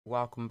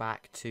Welcome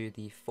back to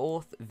the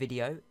fourth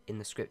video in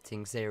the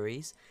scripting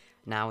series.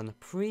 Now, in the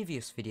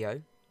previous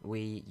video,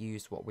 we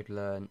used what we'd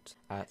learnt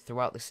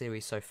throughout the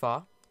series so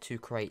far to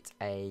create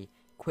a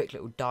quick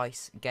little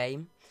dice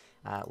game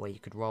where you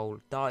could roll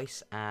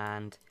dice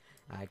and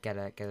get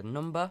a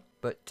number.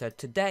 But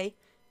today,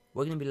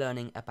 we're going to be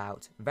learning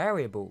about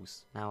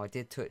variables. Now, I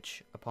did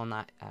touch upon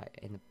that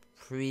in the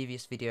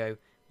previous video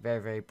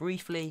very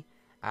briefly,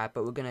 but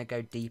we're going to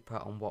go deeper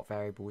on what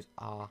variables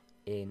are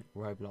in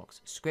Roblox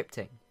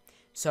scripting.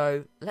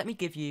 So let me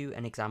give you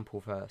an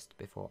example first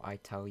before I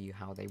tell you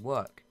how they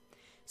work.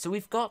 So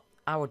we've got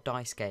our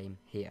dice game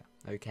here,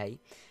 okay,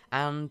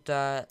 and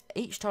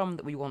each time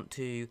that we want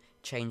to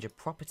change a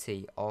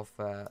property of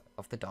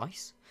the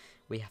dice,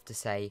 we have to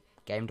say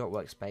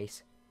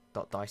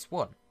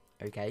game.workspace.dice1,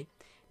 okay.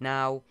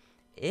 Now,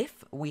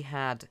 if we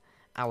had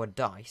our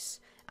dice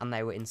and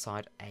they were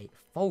inside a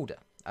folder,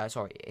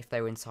 if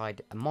they were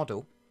inside a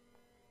model,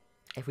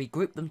 if we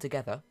group them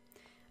together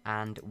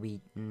and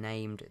we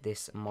named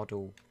this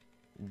model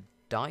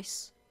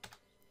dice,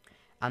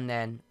 and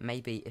then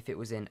maybe if it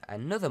was in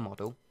another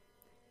model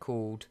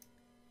called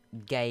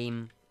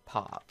game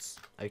parts,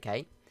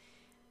 okay,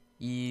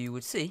 you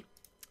would see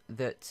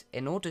that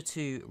in order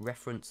to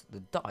reference the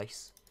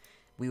dice,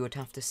 we would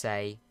have to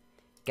say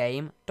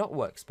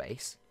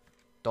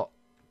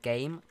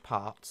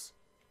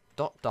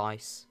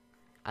game.workspace.gameparts.dice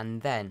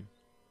and then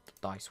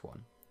dice1,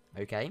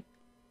 okay.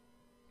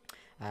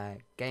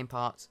 Game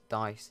parts,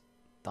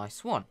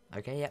 dice1,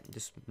 okay, yep,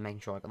 just making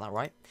sure I got that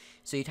right.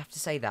 So you'd have to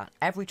say that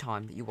every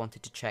time that you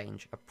wanted to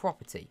change a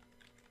property.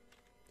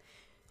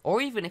 Or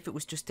even if it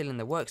was just still in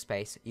the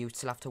workspace, you would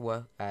still have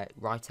to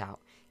write out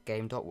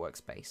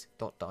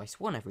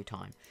game.workspace.dice1 every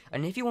time.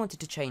 And if you wanted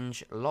to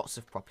change lots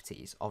of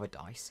properties of a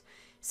dice,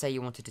 say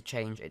you wanted to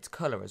change its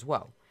colour as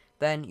well,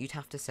 then you'd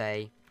have to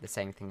say the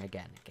same thing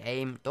again.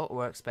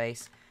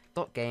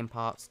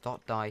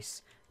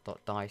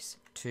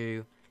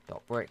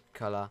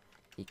 Game.workspace.gameparts.dice.dice2.brick_color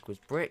equals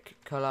brick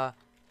color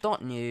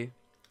dot new,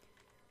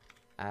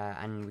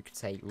 and we could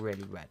say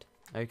really red,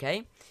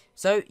 okay.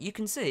 So you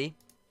can see,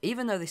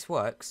 even though this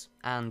works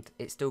and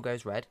it still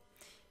goes red,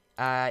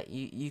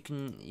 you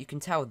can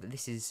tell that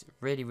this is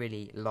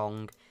really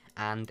long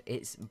and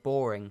it's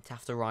boring to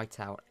have to write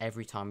out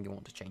every time you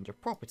want to change a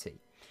property.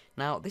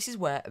 Now, this is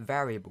where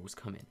variables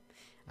come in,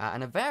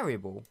 and a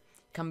variable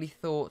can be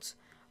thought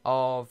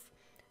of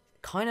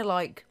kind of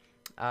like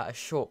a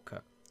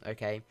shortcut.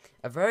 Okay,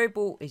 a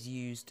variable is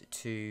used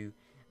to,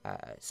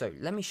 so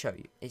let me show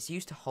you. It's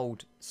used to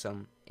hold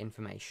some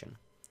information.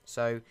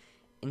 So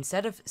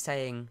instead of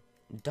saying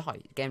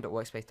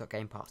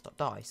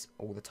game.workspace.gameparts.dice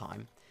all the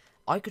time,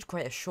 I could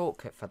create a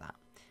shortcut for that,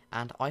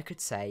 and I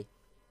could say,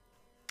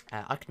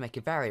 I could make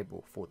a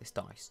variable for this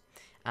dice,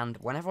 and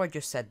whenever I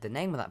just said the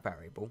name of that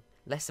variable,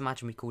 let's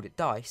imagine we called it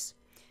dice,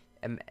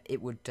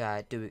 it would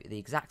do the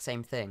exact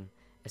same thing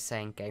as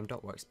saying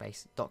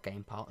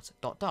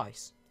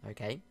game.workspace.gameparts.dice.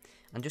 Okay,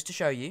 and just to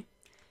show you,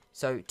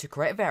 so to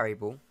create a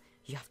variable,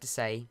 you have to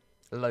say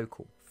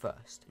local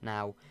first.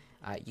 Now,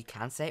 you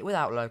can say it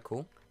without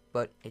local,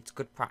 but it's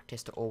good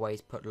practice to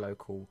always put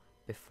local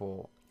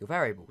before your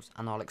variables,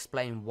 and I'll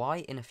explain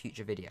why in a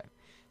future video.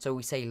 So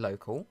we say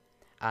local,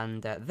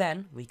 and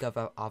then we give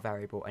our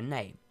variable a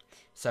name.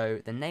 So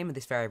the name of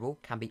this variable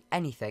can be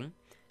anything,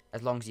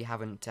 as long as you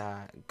haven't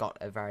got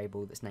a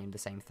variable that's named the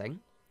same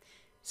thing.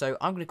 So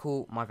I'm going to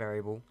call my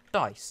variable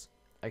dice,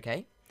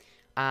 okay?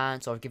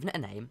 And so I've given it a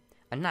name,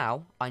 and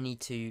now I need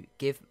to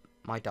give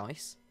my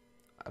dice,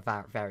 a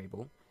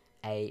variable,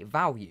 a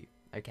value,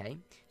 okay?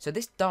 So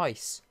this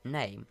dice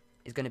name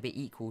is going to be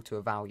equal to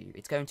a value.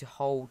 It's going to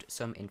hold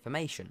some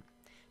information.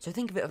 So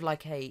think of it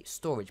like a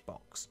storage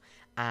box,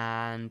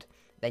 and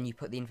then you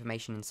put the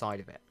information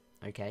inside of it,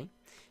 okay?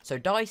 So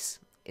dice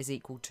is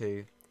equal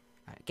to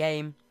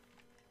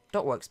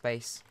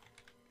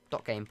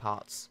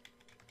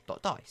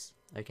game.workspace.gameparts.dice,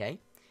 okay?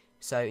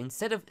 So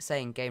instead of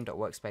saying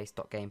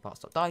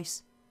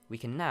game.workspace.gameparts.dice, we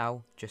can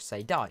now just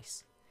say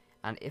dice.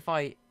 And if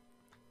I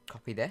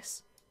copy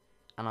this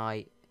and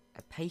I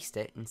paste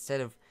it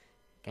instead of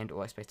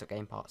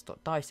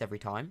game.workspace.gameparts.dice every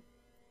time,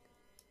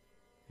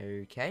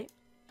 okay,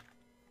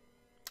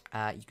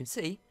 you can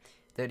see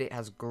that it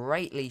has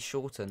greatly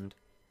shortened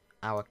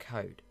our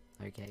code,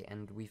 okay,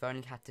 and we've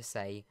only had to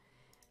say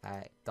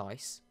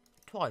dice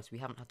twice. We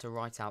haven't had to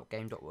write out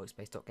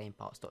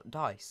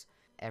game.workspace.gameparts.dice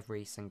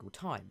every single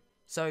time.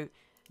 So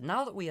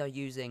now that we are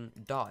using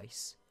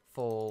dice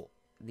for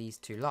these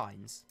two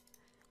lines,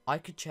 I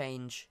could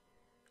change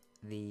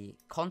the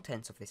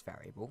contents of this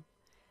variable,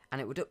 and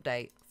it would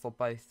update for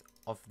both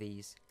of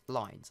these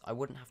lines. I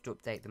wouldn't have to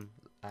update them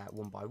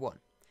one by one,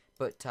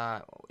 but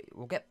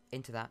we'll get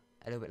into that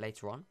a little bit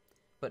later on.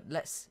 But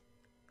let's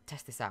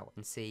test this out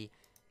and see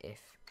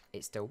if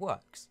it still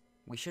works.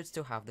 We should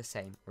still have the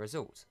same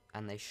result,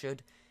 and they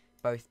should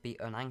both be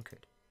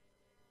unanchored.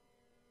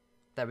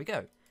 There we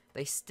go.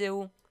 They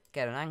still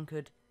get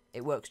unanchored.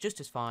 It works just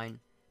as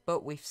fine,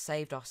 but we've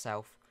saved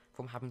ourselves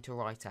from having to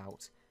write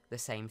out the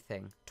same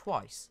thing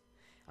twice.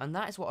 And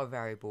that is what a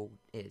variable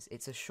is.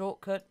 It's a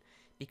shortcut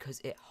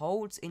because it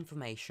holds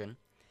information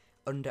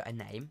under a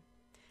name,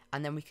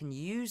 and then we can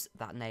use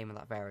that name of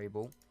that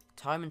variable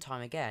time and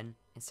time again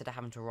instead of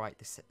having to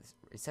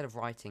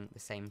writing the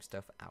same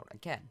stuff out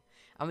again.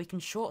 And we can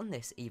shorten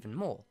this even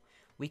more.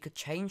 We could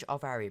change our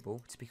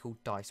variable to be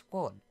called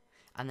dice1,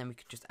 and then we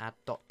could just add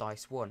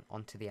 .dice1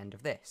 onto the end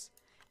of this,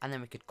 and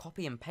then we could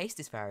copy and paste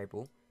this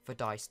variable for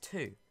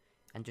dice2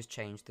 and just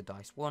change the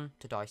dice1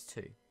 to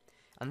dice2.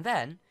 And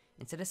then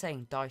instead of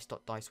saying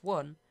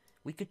dice.dice1,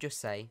 we could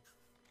just say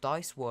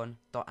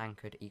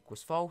dice1.anchored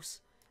equals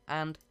false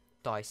and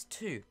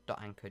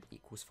dice2.anchored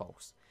equals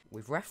false.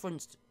 We've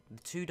referenced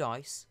the two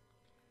dice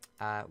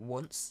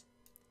once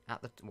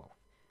at the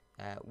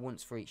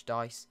once for each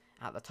dice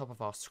at the top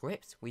of our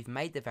script. We've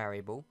made the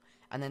variable,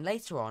 and then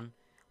later on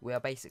we are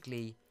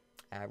basically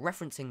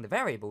referencing the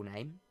variable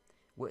name.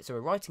 So we're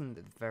writing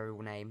the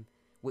variable name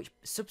which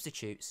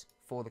substitutes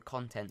for the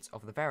contents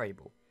of the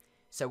variable.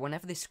 So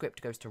whenever this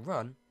script goes to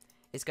run,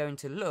 it's going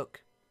to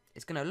look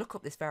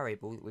up this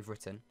variable that we've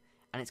written,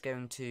 and it's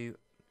going to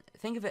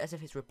think of it as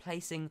if it's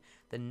replacing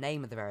the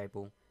name of the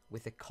variable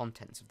with the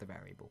contents of the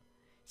variable.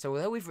 So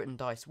although we've written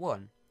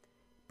dice1,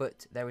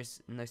 but there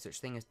is no such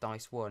thing as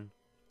dice1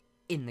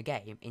 in the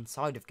game,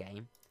 inside of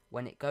game,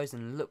 when it goes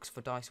and looks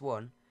for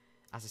dice1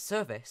 as a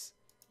service,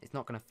 it's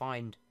not going to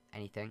find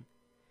anything.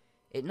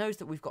 It knows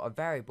that we've got a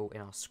variable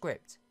in our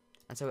script,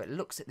 and so it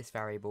looks at this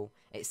variable,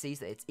 it sees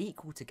that it's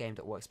equal to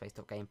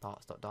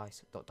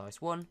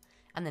game.workspace.gameparts.dice1,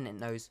 and then it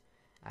knows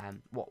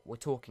what we're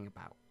talking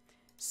about.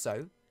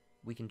 So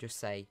we can just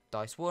say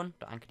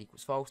dice1.anchored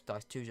equals false,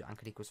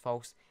 dice2.anchored equals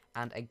false,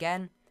 and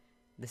again,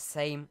 the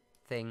same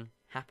thing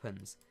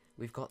happens.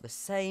 We've got the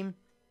same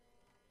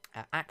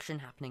action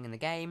happening in the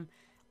game,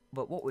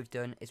 but what we've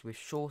done is we've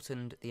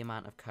shortened the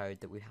amount of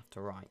code that we have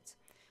to write.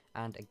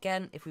 And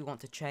again, if we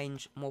want to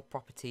change more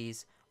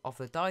properties of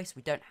the dice,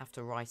 we don't have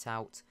to write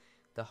out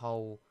the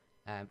whole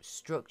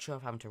structure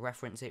of having to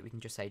reference it. We can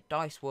just say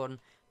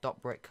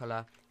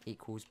dice1.brickcolor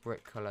equals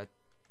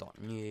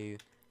brickcolor.new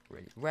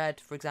really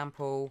red, for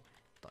example.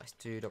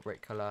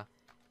 Dice2.brickcolor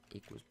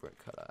equals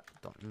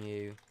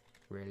brickcolor.new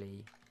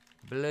really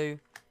blue.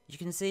 You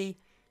can see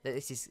that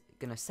this is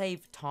going to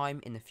save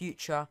time in the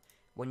future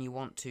when you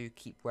want to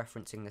keep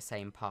referencing the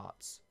same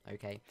parts,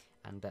 okay?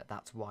 And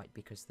that's white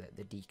because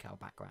the decal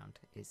background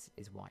is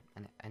white,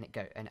 and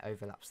it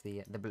overlaps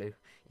the blue,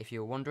 if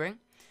you're wondering.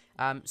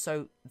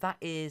 So that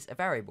is a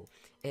variable.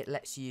 It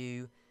lets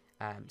you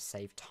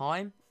save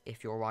time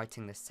if you're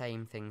writing the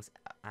same things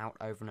out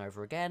over and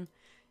over again.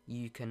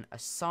 You can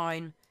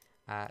assign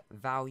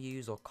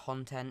values or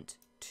content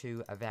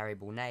to a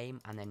variable name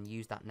and then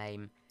use that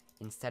name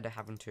instead of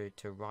having to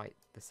write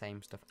the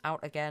same stuff out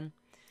again.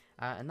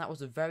 And that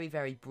was a very,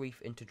 very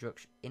brief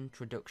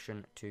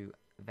introduction to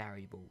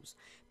variables.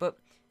 But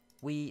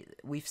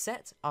we've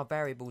set our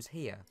variables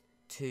here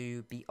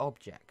to be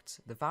objects.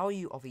 The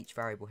value of each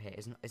variable here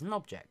is an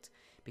object,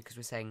 because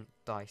we're saying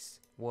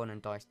dice1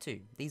 and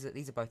dice2. These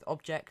are both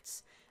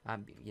objects,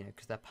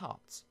 because they're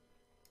parts.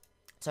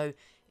 So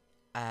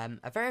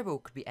a variable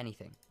could be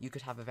anything. You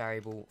could have a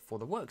variable for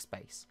the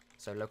workspace,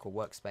 so local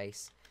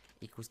workspace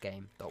equals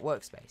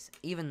game.workspace,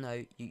 even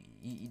though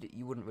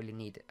you wouldn't really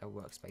need a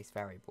workspace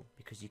variable,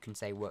 because you can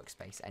say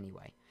workspace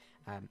anyway.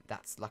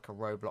 That's like a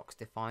Roblox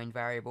defined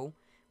variable,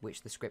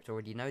 which the script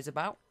already knows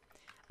about.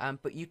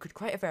 But you could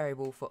create a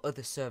variable for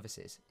other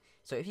services.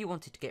 So if you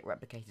wanted to get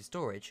replicated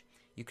storage,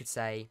 you could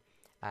say,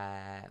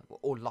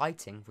 or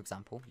lighting, for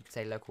example, you could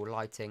say local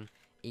lighting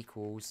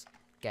equals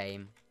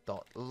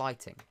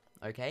game.lighting,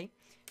 okay?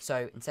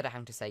 So instead of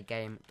having to say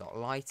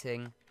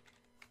game.lighting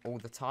all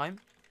the time,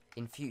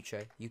 in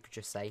future, you could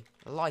just say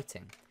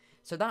lighting.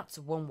 So that's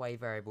one way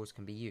variables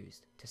can be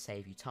used to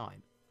save you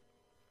time.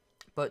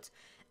 But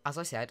as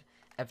I said,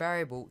 a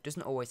variable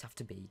doesn't always have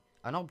to be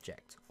an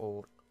object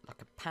or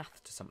like a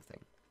path to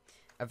something.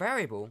 A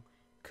variable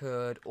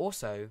could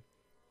also,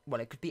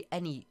 it could be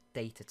any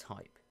data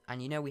type.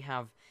 And we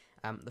have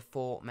the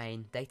four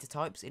main data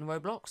types in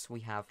Roblox. We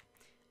have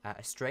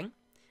a string,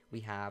 we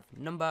have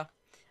number,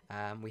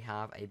 we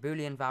have a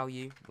Boolean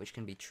value, which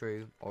can be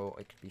true or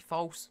it could be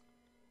false.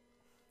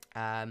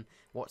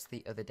 What's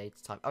the other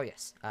data type? Oh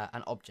yes,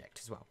 an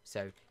object as well.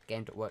 So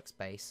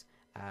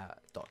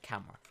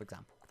game.workspace.camera, for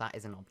example, that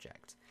is an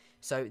object.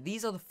 So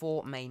these are the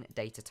four main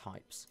data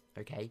types,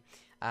 okay?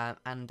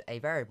 And a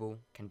variable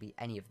can be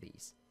any of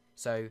these.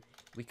 So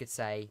we could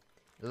say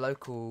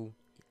local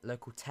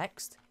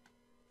text.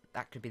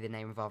 That could be the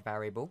name of our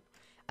variable,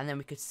 and then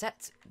we could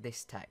set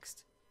this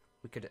text.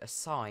 We could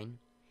assign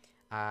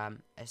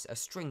a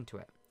string to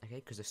it, okay?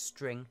 Because a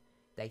string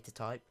data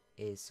type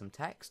is some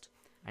text.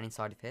 And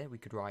inside of here, we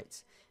could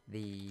write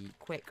the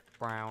quick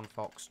brown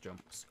fox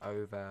jumps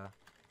over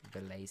the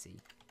lazy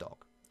dog,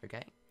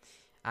 okay?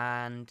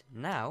 And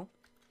now,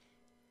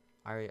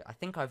 I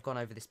think I've gone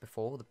over this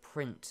before, the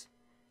print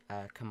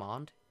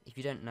command. If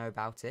you don't know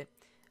about it,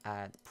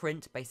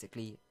 print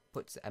basically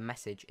puts a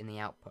message in the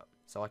output.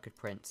 So I could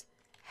print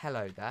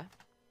hello there,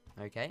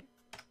 okay?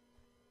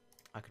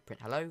 I could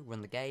print hello,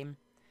 run the game,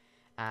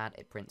 and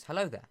it prints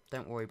hello there.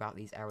 Don't worry about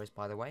these errors,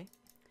 by the way.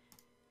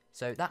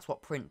 So that's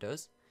what print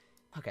does.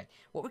 Okay,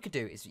 what we could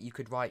do is you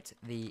could write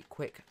the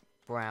quick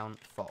brown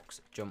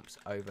fox jumps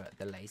over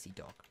the lazy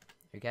dog.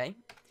 Okay,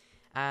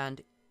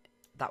 and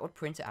that would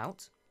print it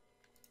out.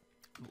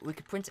 We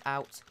could print it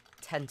out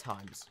 10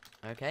 times.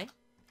 Okay,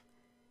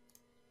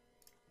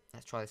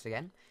 let's try this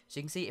again. So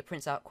you can see it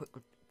prints out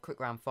quick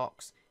brown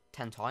fox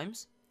 10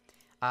 times.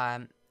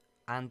 And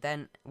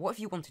then what if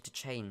you wanted to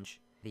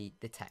change the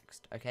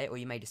text, okay, or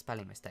you made a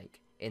spelling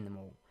mistake in them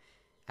all?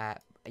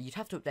 You'd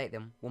have to update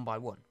them one by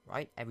one,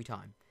 right, every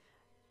time.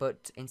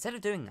 But instead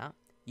of doing that,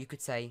 you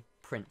could say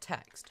print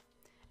text,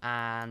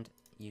 and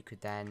you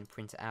could then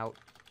print it out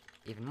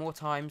even more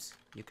times.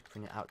 You could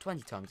print it out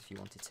 20 times if you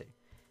wanted to,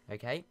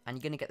 okay, and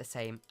you're going to get the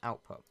same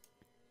output.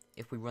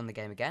 If we run the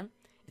game again,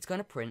 it's going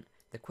to print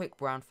the quick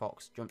brown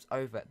fox jumps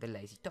over the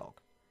lazy dog.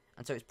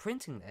 And so it's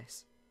printing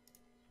this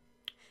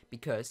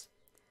because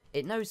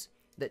it knows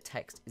that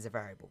text is a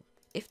variable.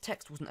 If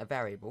text wasn't a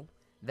variable,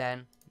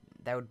 then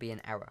there would be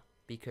an error,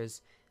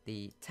 because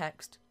the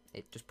text,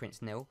 it just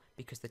prints nil,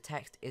 because the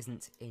text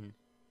isn't in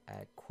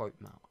quote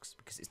marks,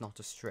 because it's not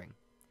a string.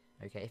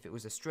 Okay, if it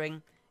was a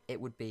string,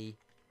 it would be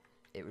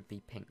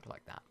pink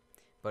like that,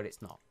 but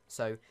it's not.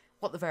 So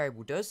what the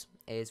variable does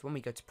is when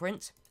we go to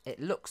print, it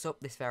looks up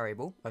this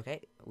variable.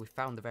 Okay, we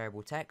found the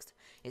variable text.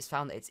 It's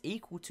found that it's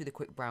equal to the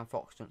quick brown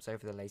fox jumps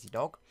over the lazy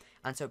dog,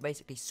 and so it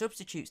basically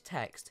substitutes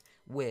text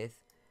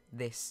with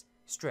this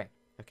string,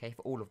 okay,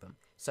 for all of them.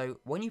 So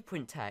when you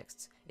print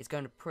text, it's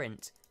going to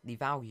print the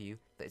value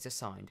that is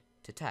assigned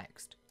to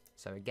text.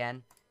 So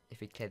again,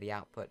 if we clear the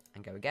output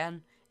and go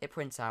again, it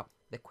prints out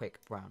the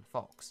quick brown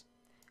fox.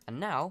 And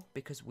now,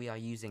 because we are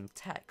using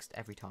text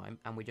every time,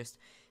 and we're just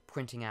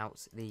printing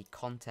out the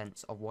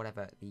contents of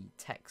whatever the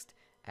text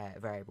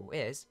variable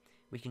is,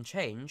 we can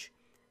change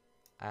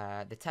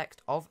the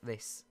text of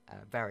this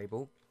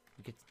variable.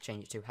 We could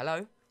change it to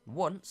hello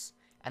once,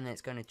 and then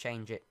it's going to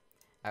change it.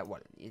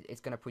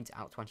 It's going to print it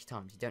out 20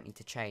 times. You don't need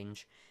to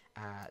change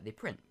the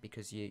print,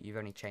 because you've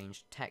only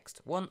changed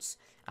text once,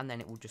 and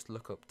then it will just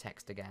look up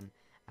text again,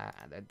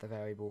 the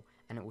variable,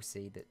 and it will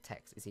see that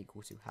text is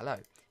equal to hello.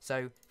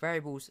 So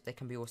variables, they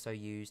can be also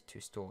used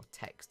to store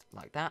text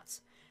like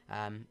that.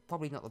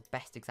 Probably not the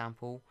best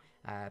example,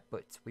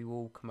 but we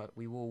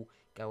will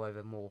go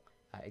over more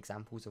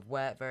examples of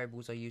where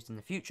variables are used in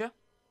the future.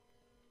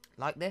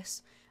 Like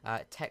this,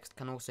 text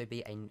can also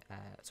be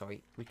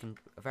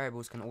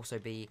variables can also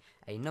be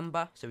a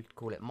number, so we could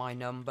call it my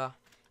number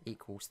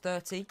equals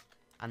 30,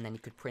 and then you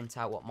could print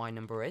out what my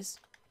number is.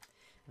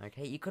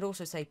 Okay, you could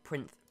also say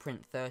print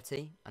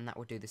 30, and that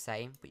would do the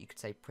same, but you could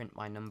say print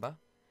my number.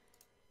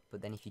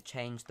 But then if you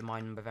change the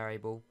my number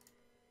variable,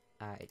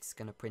 it's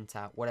going to print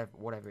out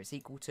whatever it's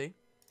equal to.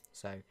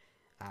 So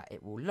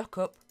it will look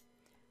up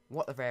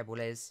what the variable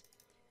is.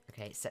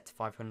 Okay, it's set to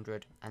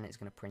 500, and it's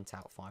going to print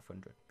out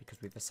 500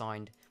 because we've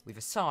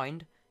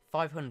assigned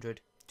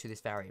 500 to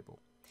this variable.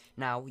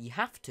 Now you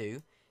have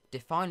to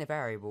define a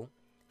variable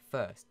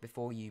first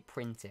before you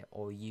print it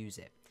or use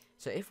it.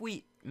 So if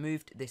we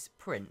moved this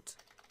print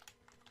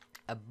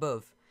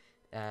above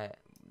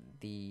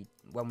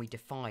when we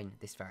define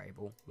this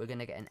variable, we're going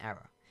to get an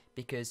error,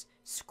 because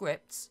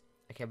scripts,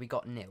 okay, we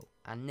got nil,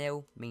 and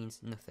nil means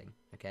nothing,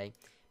 okay,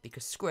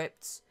 because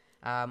scripts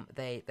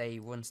they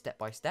run step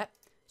by step.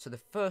 So the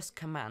first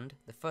command,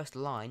 the first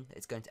line that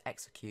it's going to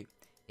execute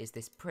is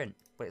this print.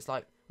 But it's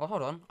like, well,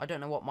 hold on, I don't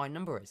know what my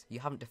number is.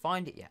 You haven't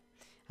defined it yet,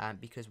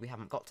 because we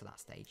haven't got to that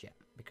stage yet,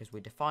 because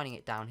we're defining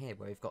it down here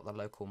where we've got the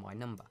local my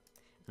number,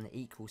 and the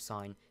equal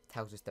sign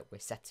tells us that we're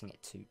setting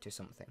it to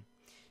something.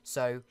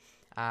 So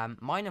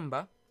my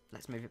number,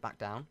 let's move it back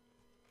down.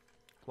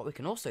 What we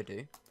can also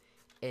do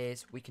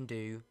is we can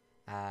do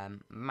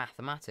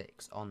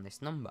mathematics on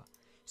this number.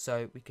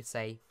 So we could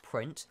say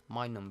print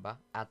my number,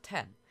 add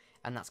 10.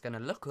 And that's going to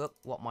look up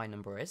what my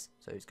number is.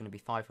 So it's going to be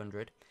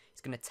 500.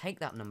 It's going to take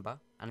that number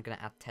and going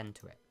to add 10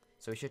 to it.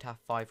 So we should have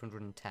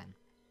 510.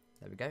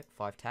 There we go,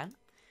 510.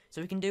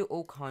 So we can do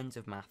all kinds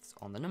of maths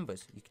on the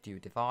numbers. You could do a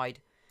divide.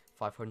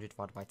 500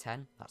 divided by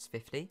 10, that's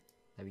 50.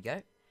 There we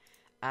go.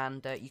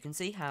 And you can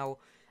see how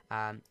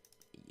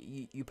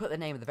you put the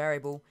name of the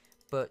variable,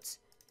 but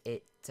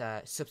it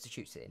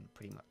substitutes it in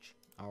pretty much.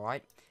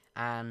 Alright.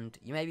 And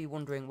you may be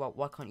wondering, well,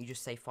 why can't you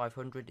just say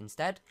 500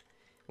 instead?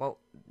 Well,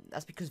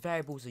 that's because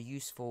variables are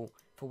useful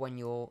for when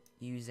you're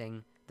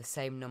using the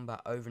same number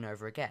over and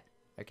over again.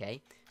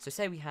 Okay, so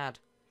say we had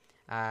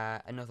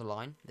another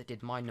line that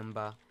did my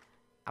number,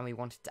 and we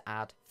wanted to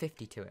add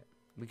 50 to it.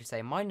 We could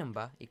say my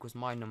number equals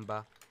my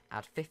number,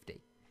 add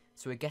 50.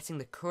 So we're getting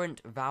the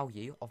current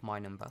value of my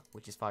number,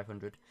 which is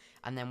 500,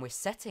 and then we're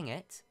setting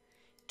it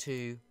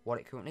to what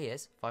it currently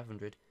is,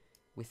 500,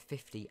 with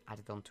 50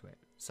 added onto it.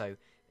 So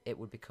it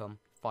would become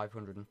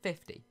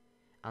 550.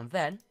 And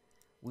then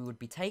we would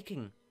be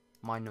taking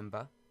my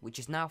number, which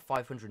is now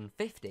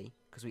 550,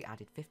 because we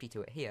added 50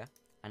 to it here,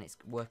 and it's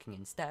working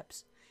in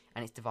steps,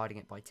 and it's dividing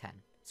it by 10.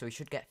 So we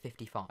should get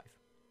 55.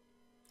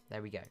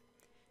 There we go.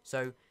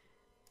 So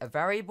a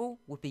variable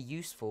would be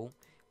useful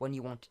when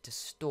you wanted to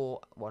store,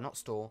 well, not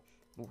store,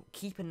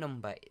 keep a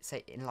number,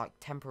 say, in like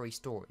temporary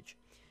storage.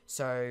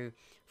 So,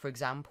 for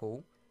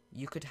example,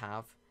 you could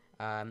have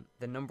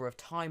the number of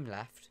time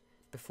left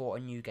before a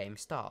new game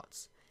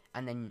starts,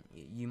 and then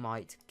you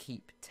might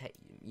keep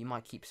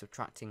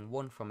subtracting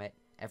 1 from it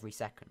every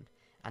second,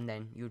 and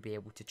then you would be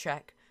able to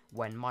check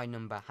when my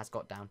number has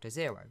got down to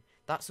 0.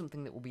 That's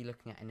something that we'll be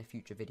looking at in a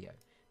future video.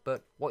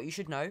 But what you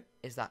should know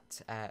is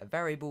that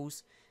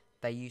variables,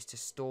 they're used to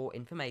store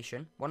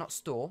information. Well, not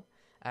store,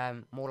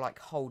 more like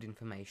hold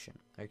information,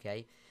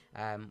 okay?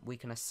 We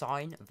can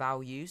assign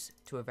values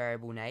to a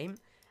variable name,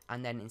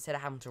 and then instead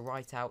of having to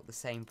write out the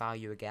same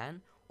value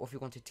again, or if we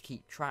wanted to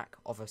keep track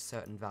of a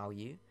certain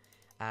value,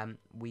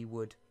 we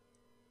would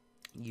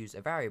use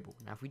a variable.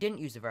 Now, if we didn't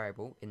use a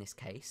variable in this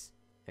case,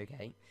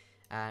 okay,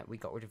 we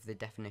got rid of the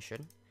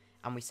definition,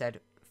 and we said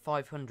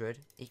 500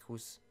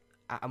 equals,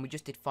 and we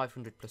just did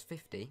 500 plus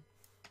 50,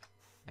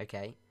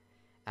 okay,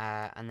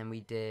 and then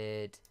we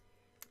did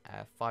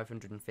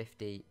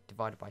 550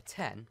 divided by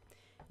 10,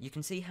 you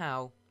can see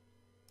how,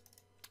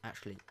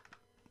 actually,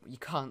 you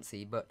can't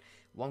see, but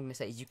what I'm going to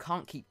say is you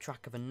can't keep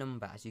track of a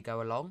number as you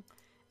go along.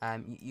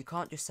 You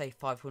can't just say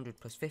 500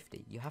 plus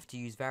 50. You have to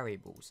use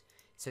variables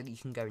so that you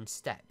can go in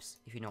steps,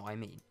 if you know what I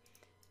mean.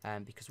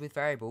 Because with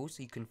variables,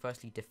 you can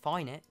firstly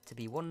define it to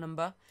be one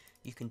number,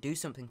 you can do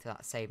something to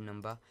that same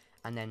number,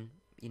 and then,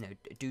 you know,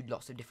 do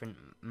lots of different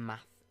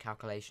math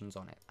calculations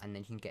on it, and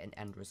then you can get an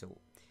end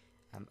result.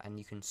 And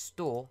you can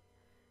store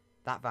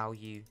that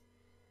value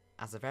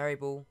as a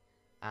variable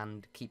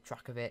and keep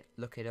track of it,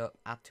 look it up,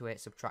 add to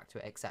it, subtract to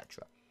it,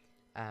 etc.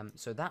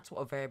 So that's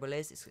what a variable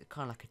is. It's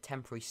kind of like a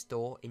temporary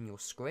store in your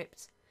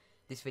script.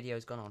 This video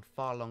has gone on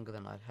far longer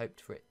than I'd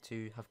hoped for it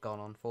to have gone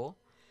on for,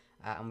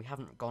 and we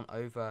haven't gone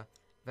over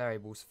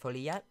variables fully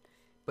yet,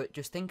 but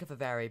just think of a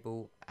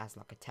variable as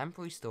like a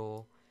temporary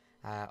store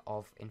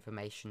of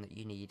information that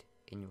you need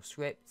in your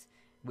script,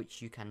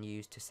 which you can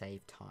use to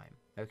save time.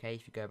 Okay,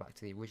 if you go back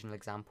to the original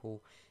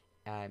example,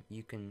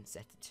 you can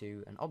set it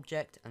to an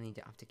object, and you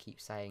don't have to keep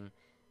saying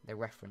the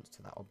reference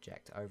to that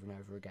object over and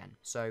over again.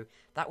 So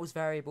that was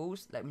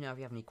variables. Let me know if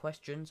you have any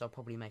questions. I'll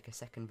probably make a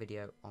second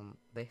video on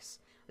this.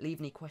 Leave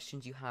any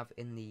questions you have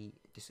in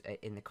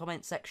the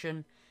comment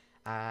section,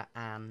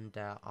 and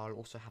I'll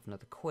also have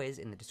another quiz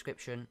in the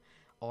description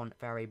on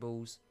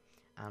variables,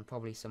 and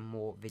probably some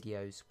more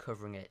videos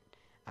covering it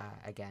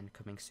again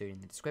coming soon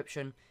in the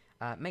description.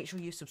 Make sure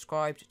you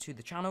subscribed to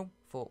the channel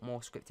for more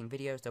scripting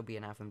videos. There'll be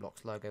an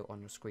AlvinBlox logo on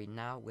your screen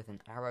now with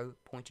an arrow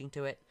pointing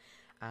to it.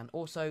 And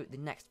also, the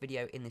next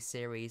video in this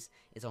series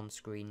is on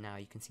screen now.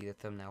 You can see the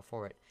thumbnail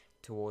for it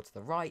towards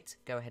the right.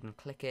 Go ahead and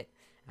click it,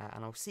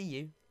 and I'll see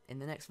you in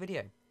the next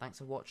video. Thanks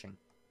for watching.